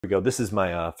we go. This is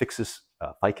my Ficus,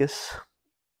 Benghalensis,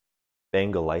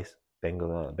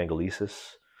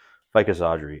 Ficus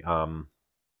Audrey.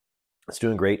 It's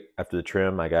doing great after the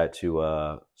trim. I got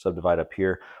to subdivide up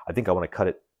here. I think I want to cut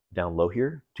it down low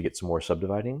here to get some more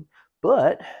subdividing,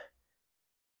 but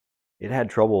it had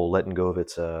trouble letting go of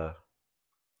its not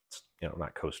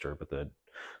coaster, but the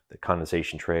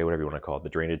condensation tray, whatever you want to call it, the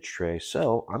drainage tray.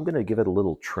 So I'm going to give it a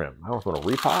little trim. I don't know if I want to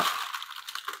repot.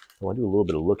 I want to do a little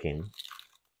bit of looking.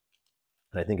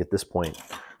 And I think at this point,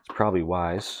 it's probably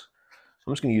wise.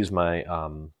 I'm just going to use my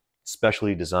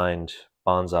specially designed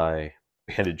bonsai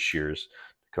banded shears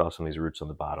to cut off some of these roots on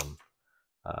the bottom.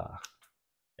 I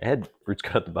had roots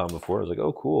cut at the bottom before. I was like,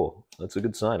 oh, cool. That's a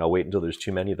good sign. I'll wait until there's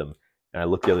too many of them. And I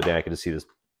looked the other day, I could just see this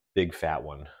big fat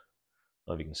one. I don't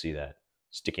know if you can see that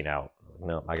sticking out.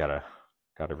 No, I gotta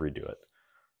redo it.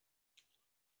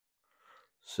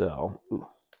 So,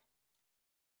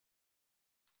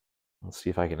 let's see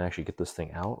if I can actually get this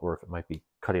thing out or if it might be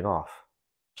cutting off.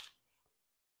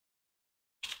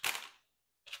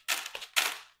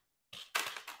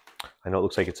 I know it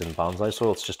looks like it's in bonsai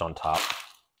soil. It's just on top.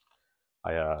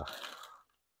 I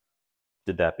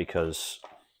did that because I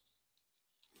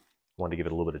wanted to give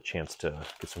it a little bit of chance to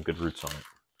get some good roots on it.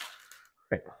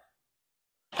 Right.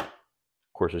 Of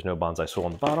course, there's no bonsai soil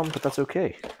on the bottom, but that's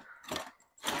okay.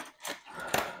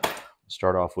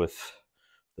 Start off with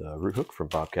the root hook from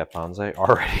Bobcat Bonsai.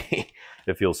 Already,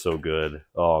 it feels so good.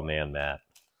 Oh man, Matt.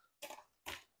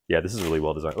 Yeah, this is really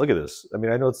well designed. Look at this. I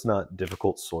mean, I know it's not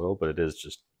difficult soil, but it is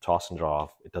just tossing it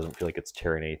off. It doesn't feel like it's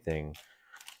tearing anything.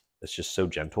 It's just so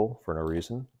gentle for no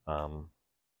reason.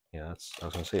 Yeah, that's, I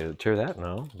was gonna say, tear that?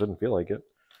 No, it doesn't feel like it.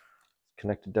 It's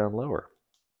connected down lower.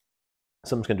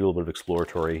 So I'm just gonna do a little bit of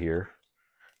exploratory here.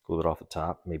 A little bit off the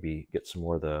top, maybe get some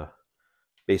more of the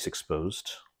base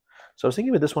exposed. So I was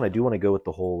thinking with this one, I do want to go with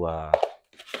the whole,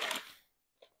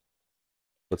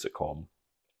 what's it called?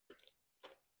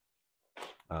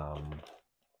 Oh,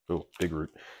 big root.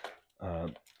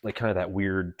 Like kind of that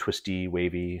weird, twisty,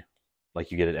 wavy,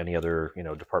 like you get at any other,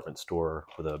 department store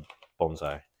with a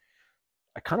bonsai.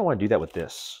 I kind of want to do that with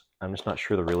this. I'm just not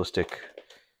sure the realistic,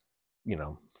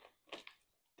 the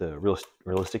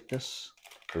realisticness,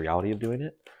 the reality of doing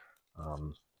it.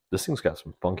 This thing's got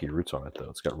some funky roots on it, though.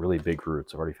 It's got really big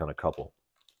roots. I've already found a couple.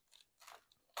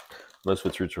 Most of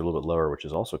its roots are a little bit lower, which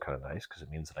is also kind of nice because it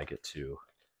means that I get to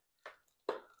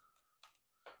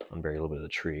unbury a little bit of the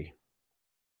tree.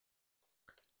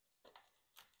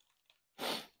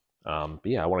 But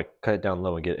yeah, I want to cut it down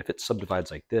low and get, if it subdivides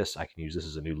like this, I can use this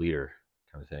as a new leader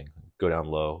kind of thing. Go down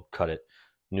low, cut it,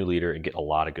 new leader, and get a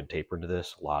lot of good taper into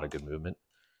this, a lot of good movement.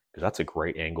 Because that's a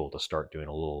great angle to start doing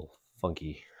a little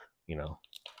funky,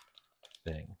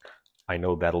 thing. I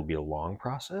know that'll be a long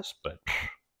process, but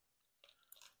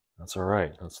that's all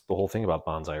right. That's the whole thing about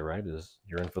bonsai, right? Is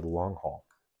you're in for the long haul.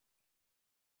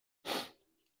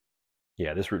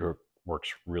 Yeah, this root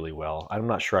works really well. I'm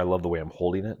not sure I love the way I'm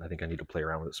holding it. I think I need to play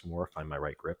around with it some more, find my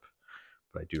right grip,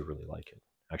 but I do really like it.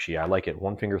 Actually, I like it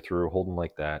one finger through, holding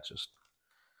like that, just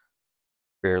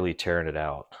barely tearing it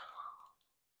out.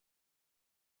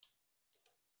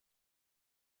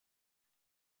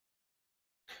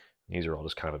 These are all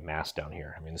just kind of a mass down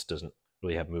here. I mean, this doesn't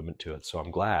really have movement to it, so I'm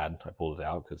glad I pulled it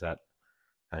out because that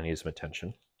kind of needs some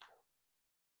attention.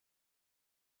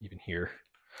 Even here,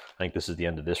 I think this is the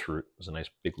end of this root. It's a nice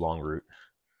big long root,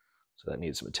 so that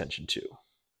needs some attention too.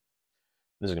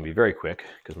 This is going to be very quick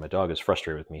because my dog is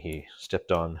frustrated with me. He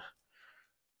stepped on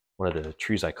one of the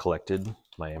trees I collected,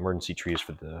 my emergency trees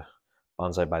for the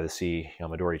Bonsai by the Sea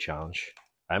Yamadori challenge.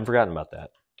 I haven't forgotten about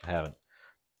that. I haven't.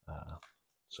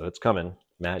 So it's coming.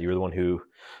 Matt, you were the one who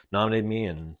nominated me,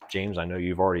 and James, I know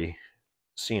you've already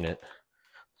seen it.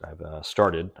 I've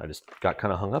started. I just got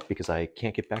kind of hung up because I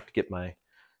can't get back to get my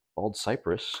bald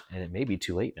cypress, and it may be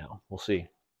too late now. We'll see.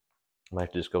 I might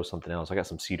have to just go with something else. I got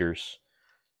some cedars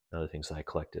and other things that I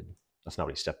collected. That's not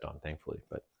what he stepped on, thankfully.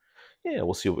 But yeah,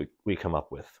 we'll see what we come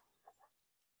up with.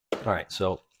 All right,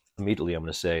 so immediately I'm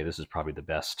going to say this is probably the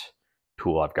best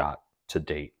tool I've got to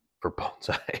date for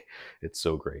bonsai. It's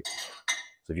so great.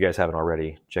 So if you guys haven't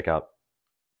already, check out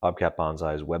Bobcat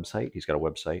Bonsai's website. He's got a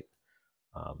website.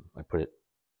 I put it,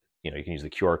 you can use the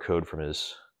QR code from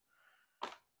his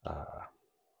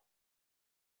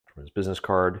business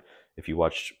card. If you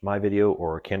watched my video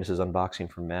or Candace's unboxing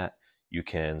from Matt, you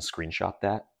can screenshot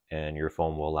that and your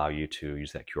phone will allow you to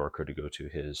use that QR code to go to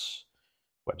his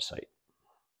website.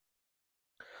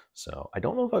 So I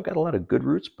don't know if I've got a lot of good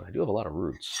roots, but I do have a lot of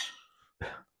roots. I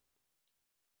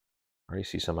already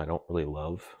see some I don't really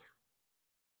love.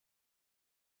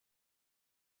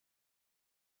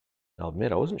 I'll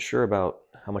admit I wasn't sure about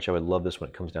how much I would love this when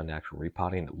it comes down to actual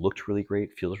repotting. It looked really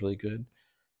great, feels really good,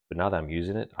 but now that I'm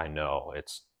using it, I know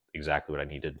it's exactly what I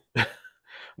needed.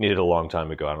 Needed a long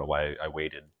time ago. I don't know why I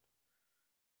waited.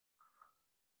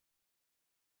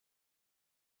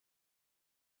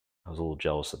 I was a little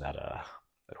jealous of that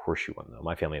horseshoe one though.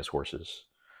 My family has horses,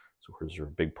 so horses are a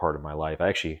big part of my life. I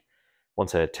actually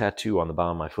once had a tattoo on the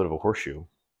bottom of my foot of a horseshoe.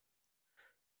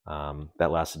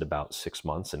 That lasted about 6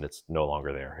 months, and it's no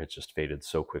longer there. It's just faded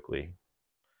so quickly.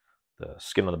 The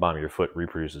skin on the bottom of your foot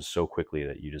reproduces so quickly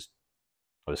that you just,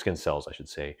 or the skin cells, I should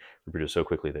say, reproduce so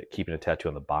quickly that keeping a tattoo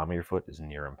on the bottom of your foot is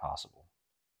near impossible.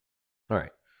 All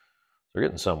right, so we're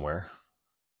getting somewhere.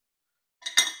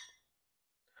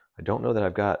 I don't know that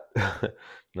I've got,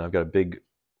 I've got a big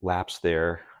lapse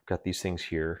there. I've got these things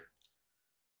here.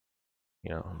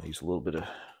 I'm gonna use a little bit of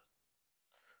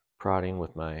prodding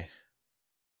with my, can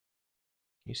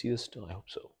you see this still? I hope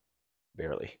so,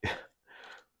 barely. Do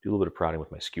a little bit of prodding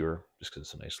with my skewer, just because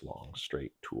it's a nice long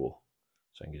straight tool,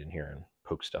 so I can get in here and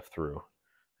poke stuff through.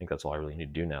 I think that's all I really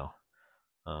need to do now.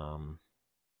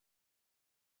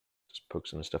 Just poke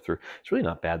some of the stuff through. It's really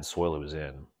not bad soil it was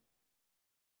in.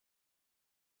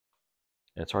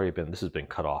 And it's already been, this has been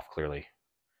cut off clearly.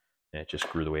 And it just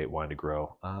grew the way it wanted to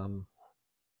grow.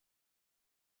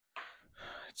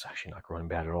 It's actually not growing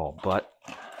bad at all, but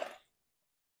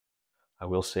I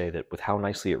will say that with how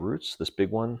nicely it roots, this big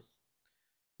one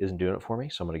isn't doing it for me.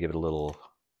 So I'm going to give it a little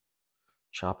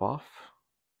chop off,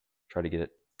 try to get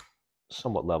it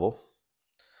somewhat level.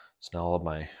 So now all of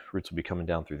my roots will be coming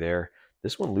down through there.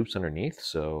 This one loops underneath,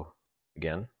 so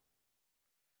again,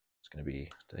 it's going to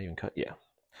be, did I even cut? Yeah,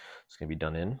 it's going to be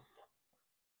done in.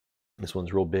 This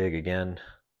one's real big again.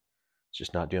 It's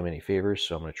just not doing me any favors,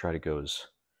 so I'm going to try to go as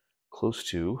close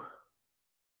to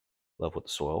level with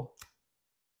the soil.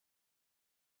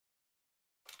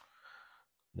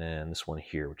 And then this one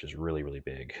here, which is really, really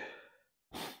big.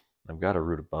 I've got a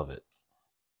root above it.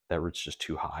 That root's just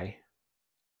too high.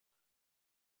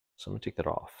 So I'm going to take that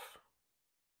off.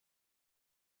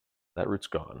 That root's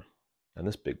gone. And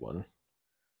this big one is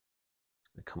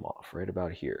going to come off right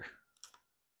about here.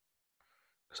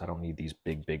 Because I don't need these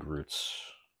big, big roots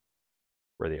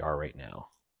where they are right now.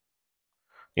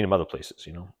 Need them other places,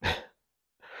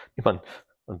 on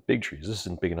big trees. This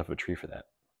isn't big enough of a tree for that.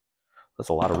 That's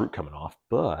a lot of root coming off,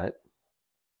 but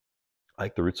I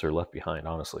like the roots that are left behind,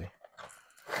 honestly.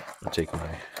 I'm taking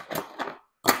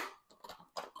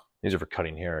these are for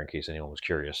cutting hair in case anyone was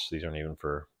curious. These aren't even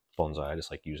for bonsai. I just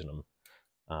like using them.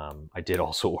 I did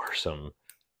also order some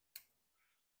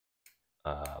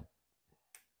you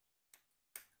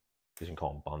can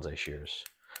call them bonsai shears.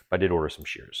 But I did order some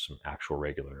shears, some actual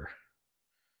regular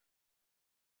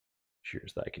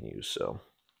shears that I can use. So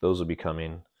those will be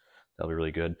coming. That'll be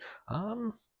really good.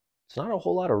 It's not a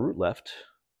whole lot of root left.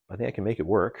 I think I can make it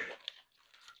work.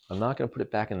 I'm not going to put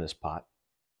it back in this pot.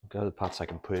 I've got other pots I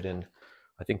can put it in.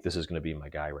 I think this is going to be my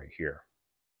guy right here.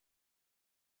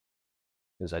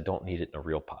 Because I don't need it in a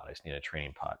real pot. I just need a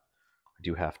training pot. I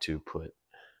do have to put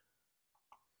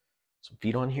some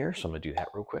feet on here, so I'm going to do that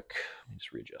real quick. Let me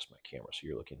just readjust my camera so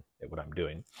you're looking at what I'm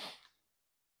doing.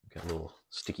 I've got little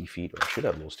sticky feet, or I should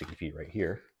have little sticky feet right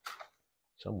here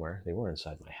somewhere. They were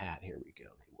inside my hat. Here we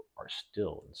go. They are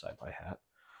still inside my hat.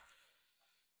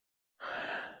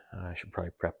 I should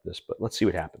probably prep this, but let's see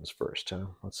what happens first.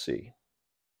 Let's see.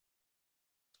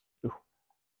 Ooh.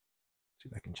 See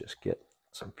if I can just get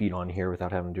some feet on here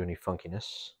without having to do any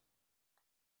funkiness.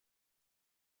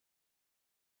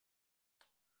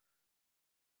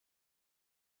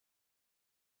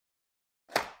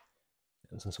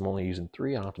 And since I'm only using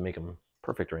 3, I don't have to make them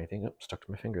perfect or anything. Oh, stuck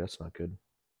to my finger. That's not good.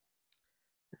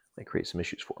 Might create some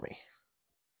issues for me.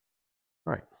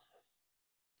 All right.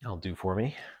 That'll do for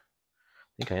me.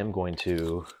 I think I am going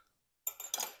to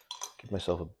give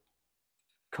myself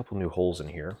a couple new holes in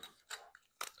here.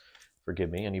 Forgive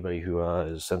me, anybody who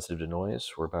is sensitive to noise.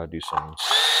 We're about to do some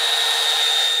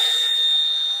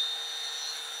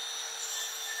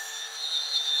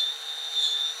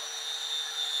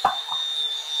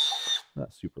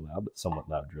not super loud, but somewhat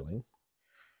loud drilling.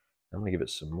 I'm going to give it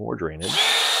some more drainage.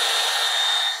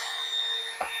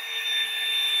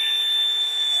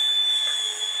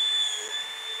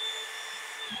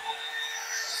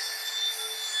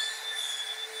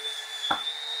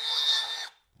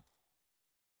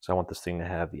 So I want this thing to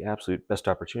have the absolute best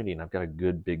opportunity, and I've got a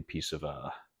good big piece of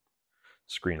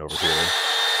screen over here.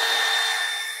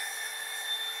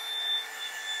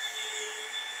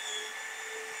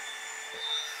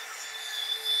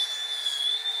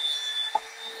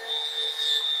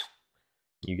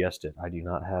 You guessed it, I do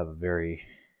not have a very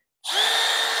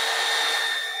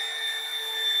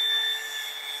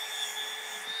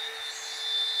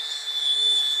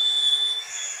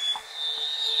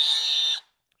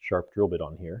sharp drill bit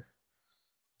on here.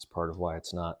 It's part of why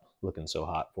it's not looking so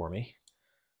hot for me.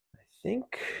 I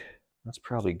think that's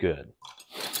probably good.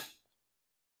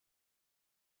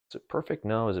 Is it perfect?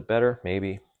 No. Is it better?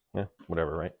 Maybe. Yeah,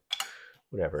 whatever, right?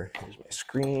 Whatever. Here's my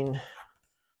screen.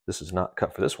 This is not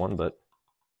cut for this one, but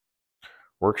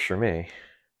works for me.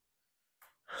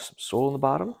 Some soil in the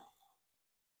bottom.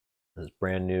 This is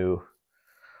brand new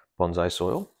bonsai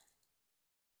soil.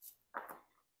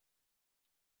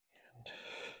 And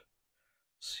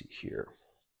let's see here.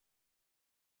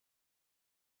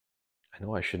 I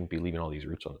know I shouldn't be leaving all these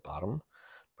roots on the bottom,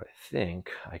 but I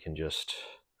think I can just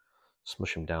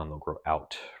smush them down. They'll grow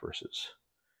out versus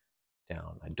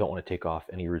down. I don't want to take off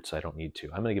any roots I don't need to.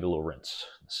 I'm going to give it a little rinse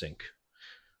in the sink.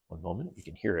 One moment. You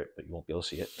can hear it, but you won't be able to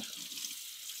see it.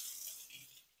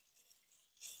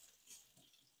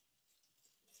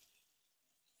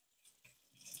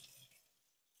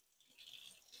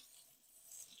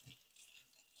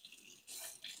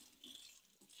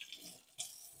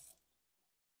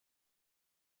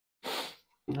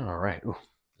 All right. Ooh,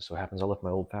 just so happens I left my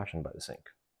old fashioned by the sink.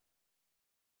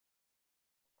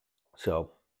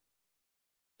 So,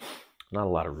 not a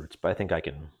lot of roots, but I think I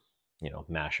can,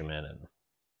 mash them in and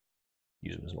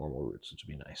use them as normal roots, which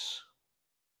would be nice.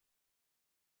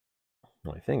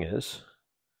 The only thing is,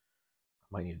 I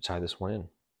might need to tie this one in.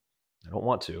 I don't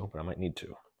want to, but I might need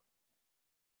to.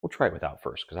 We'll try it without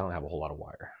first, because I don't have a whole lot of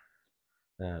wire.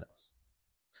 About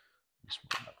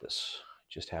this. I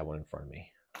just have one in front of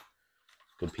me.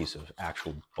 Good piece of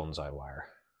actual bonsai wire.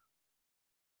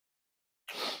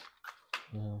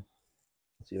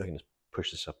 Let's see if I can just push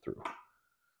this up through.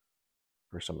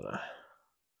 First, I'm gonna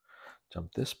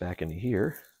dump this back into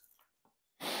here.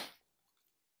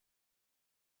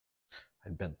 I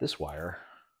bent this wire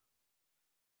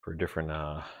for a different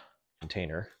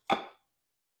container. But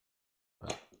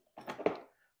I'm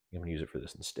gonna use it for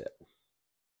this instead.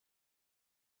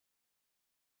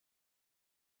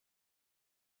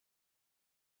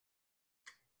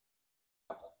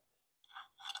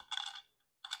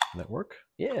 Does that work?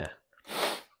 Yeah.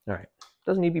 All right.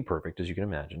 Doesn't need to be perfect, as you can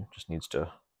imagine. Just needs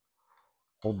to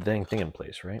hold the dang thing in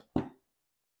place, right? I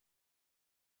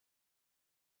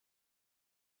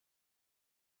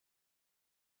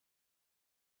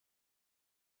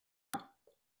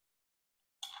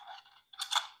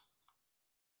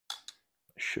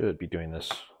should be doing this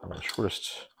on the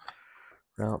shortest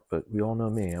route, but we all know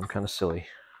me. I'm kind of silly.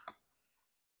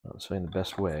 Not saying the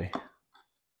best way.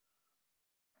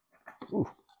 Ooh.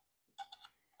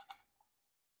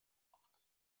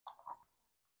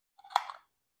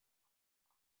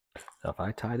 Now, if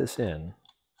I tie this in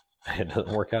and it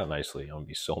doesn't work out nicely, I'm going to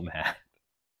be so mad.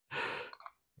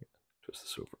 Twist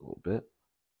this over a little bit.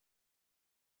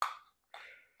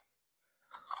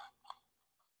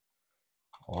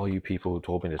 All you people who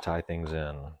told me to tie things in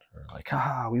are like,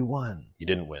 ah, we won. You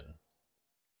didn't win.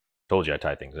 Told you I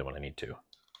tie things in when I need to.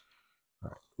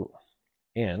 All right. Ooh.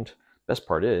 And best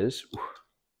part is,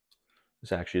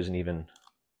 this actually isn't even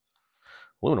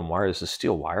aluminum wire. This is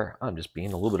steel wire. I'm just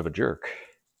being a little bit of a jerk.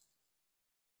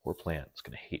 Poor plant. It's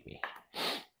going to hate me.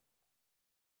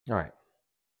 All right.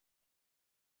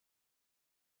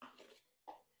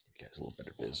 Give you guys a little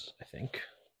better viz, I think.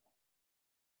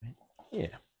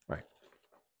 Yeah. All right.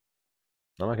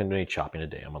 I'm not going to do any chopping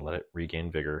today. I'm going to let it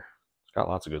regain vigor. It's got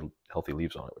lots of good, healthy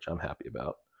leaves on it, which I'm happy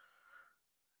about.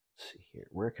 Let's see here.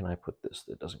 Where can I put this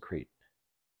that doesn't create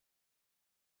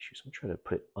issues? I'm going to try to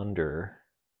put it under.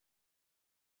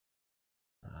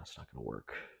 That's not going to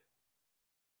work.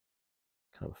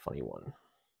 Kind of a funny one.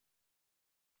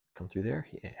 Come through there?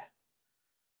 Yeah.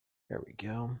 There we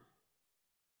go.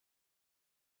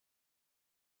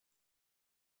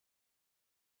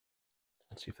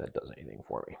 Let's see if that does anything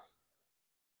for me.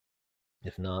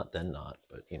 If not, then not.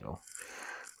 But, at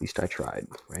least I tried,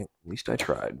 right? At least I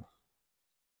tried.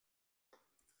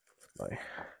 Bye.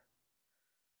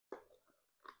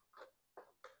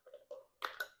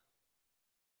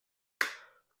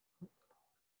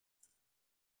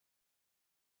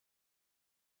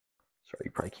 Sorry,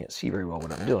 you probably can't see very well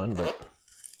what I'm doing, but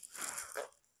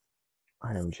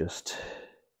I am just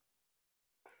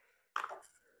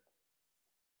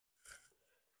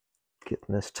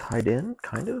getting this tied in,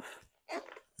 kind of,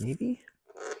 maybe.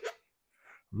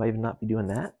 Might even not be doing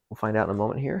that. We'll find out in a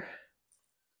moment here.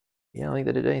 Yeah, I don't think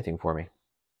that did anything for me.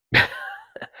 All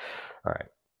right,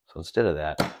 so instead of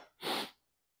that,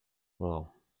 we'll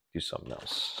do something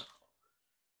else.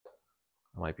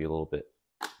 I might be a little bit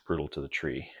brutal to the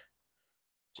tree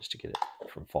just to get it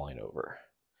from falling over.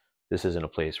 This isn't a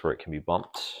place where it can be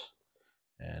bumped.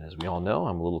 And as we all know,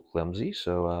 I'm a little clumsy,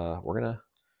 so we're gonna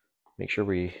make sure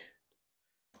we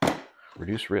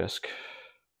reduce risk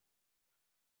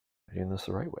by doing this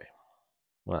the right way.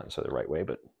 Well, not necessarily the right way,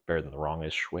 but better than the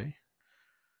wrongish way.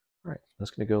 All right, that's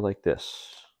going to go like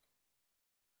this.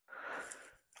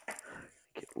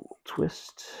 Get a little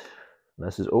twist. And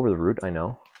this is over the root, I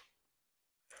know,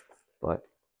 but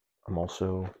I'm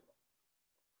also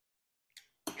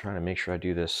trying to make sure I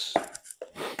do this,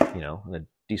 in a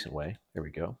decent way. There we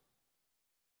go.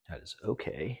 That is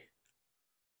okay.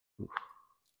 Ooh, of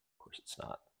course, it's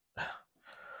not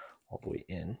all the way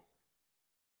in.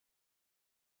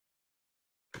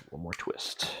 One more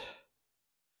twist.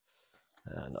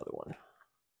 Another one.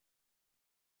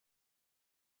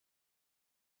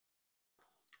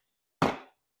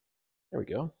 There we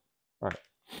go. All right.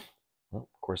 Well,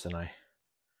 of course, then I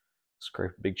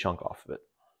scrape a big chunk off of it.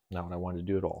 Not what I wanted to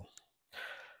do at all.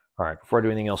 All right, before I do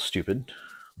anything else stupid,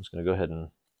 I'm just going to go ahead and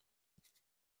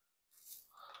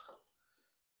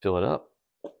fill it up,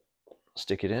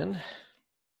 stick it in,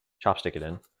 chopstick it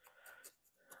in.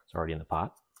 It's already in the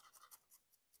pot.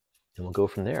 And we'll go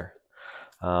from there.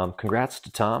 Congrats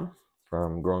to Tom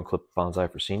from Growing Clip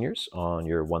Bonsai for Seniors on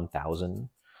your 1,000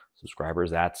 subscribers.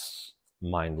 That's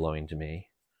mind-blowing to me.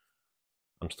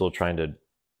 I'm still trying to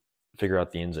figure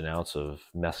out the ins and outs of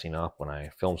messing up when I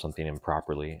film something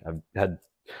improperly. I've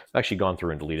actually gone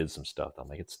through and deleted some stuff. I'm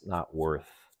like, it's not worth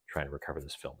trying to recover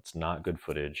this film. It's not good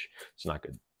footage. It's not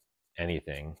good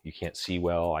anything. You can't see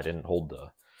well. I didn't hold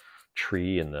the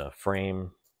tree in the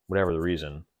frame, whatever the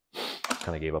reason.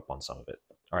 Kind of gave up on some of it.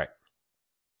 All right.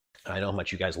 I know how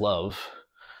much you guys love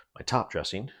my top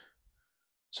dressing,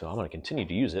 so I'm going to continue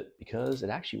to use it because it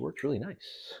actually works really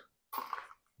nice.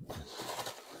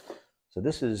 So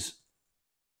this is,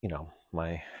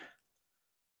 my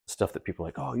stuff that people are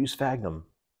like, oh, use sphagnum.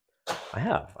 I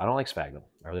have. I don't like sphagnum.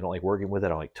 I really don't like working with it. I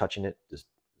don't like touching it. It's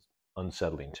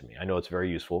unsettling to me. I know it's very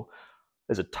useful.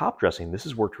 As a top dressing, this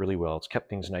has worked really well. It's kept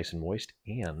things nice and moist,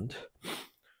 and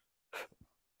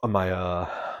on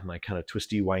my kind of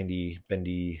twisty, windy,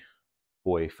 bendy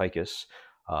boy Ficus,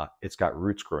 it's got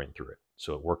roots growing through it,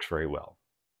 so it works very well.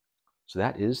 So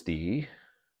that is the,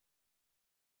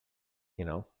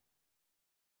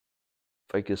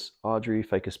 Ficus Audrey,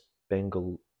 Ficus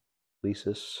Benghalensis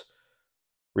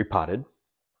repotted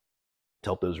to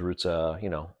help those roots, do a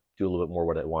little bit more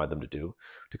what I wanted them to do.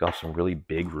 Took off some really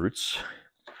big roots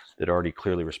that already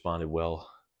clearly responded well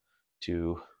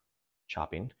to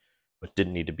chopping, but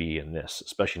didn't need to be in this,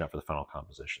 especially not for the final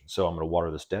composition. So I'm going to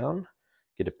water this down,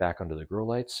 get it back under the grow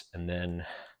lights, and then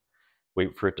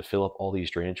wait for it to fill up all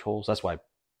these drainage holes. That's why I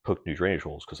poked new drainage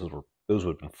holes, because those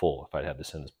would have been full if I'd had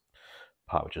this in this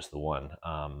pot with just the one.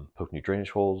 Poke new drainage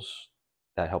holes,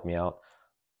 that helped me out.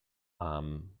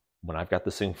 When I've got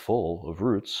this thing full of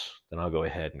roots, then I'll go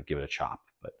ahead and give it a chop.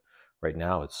 But right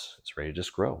now it's ready to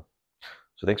just grow.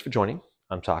 So thanks for joining.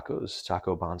 I'm Taco. This is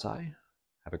Taco Bonsai.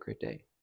 Have a great day.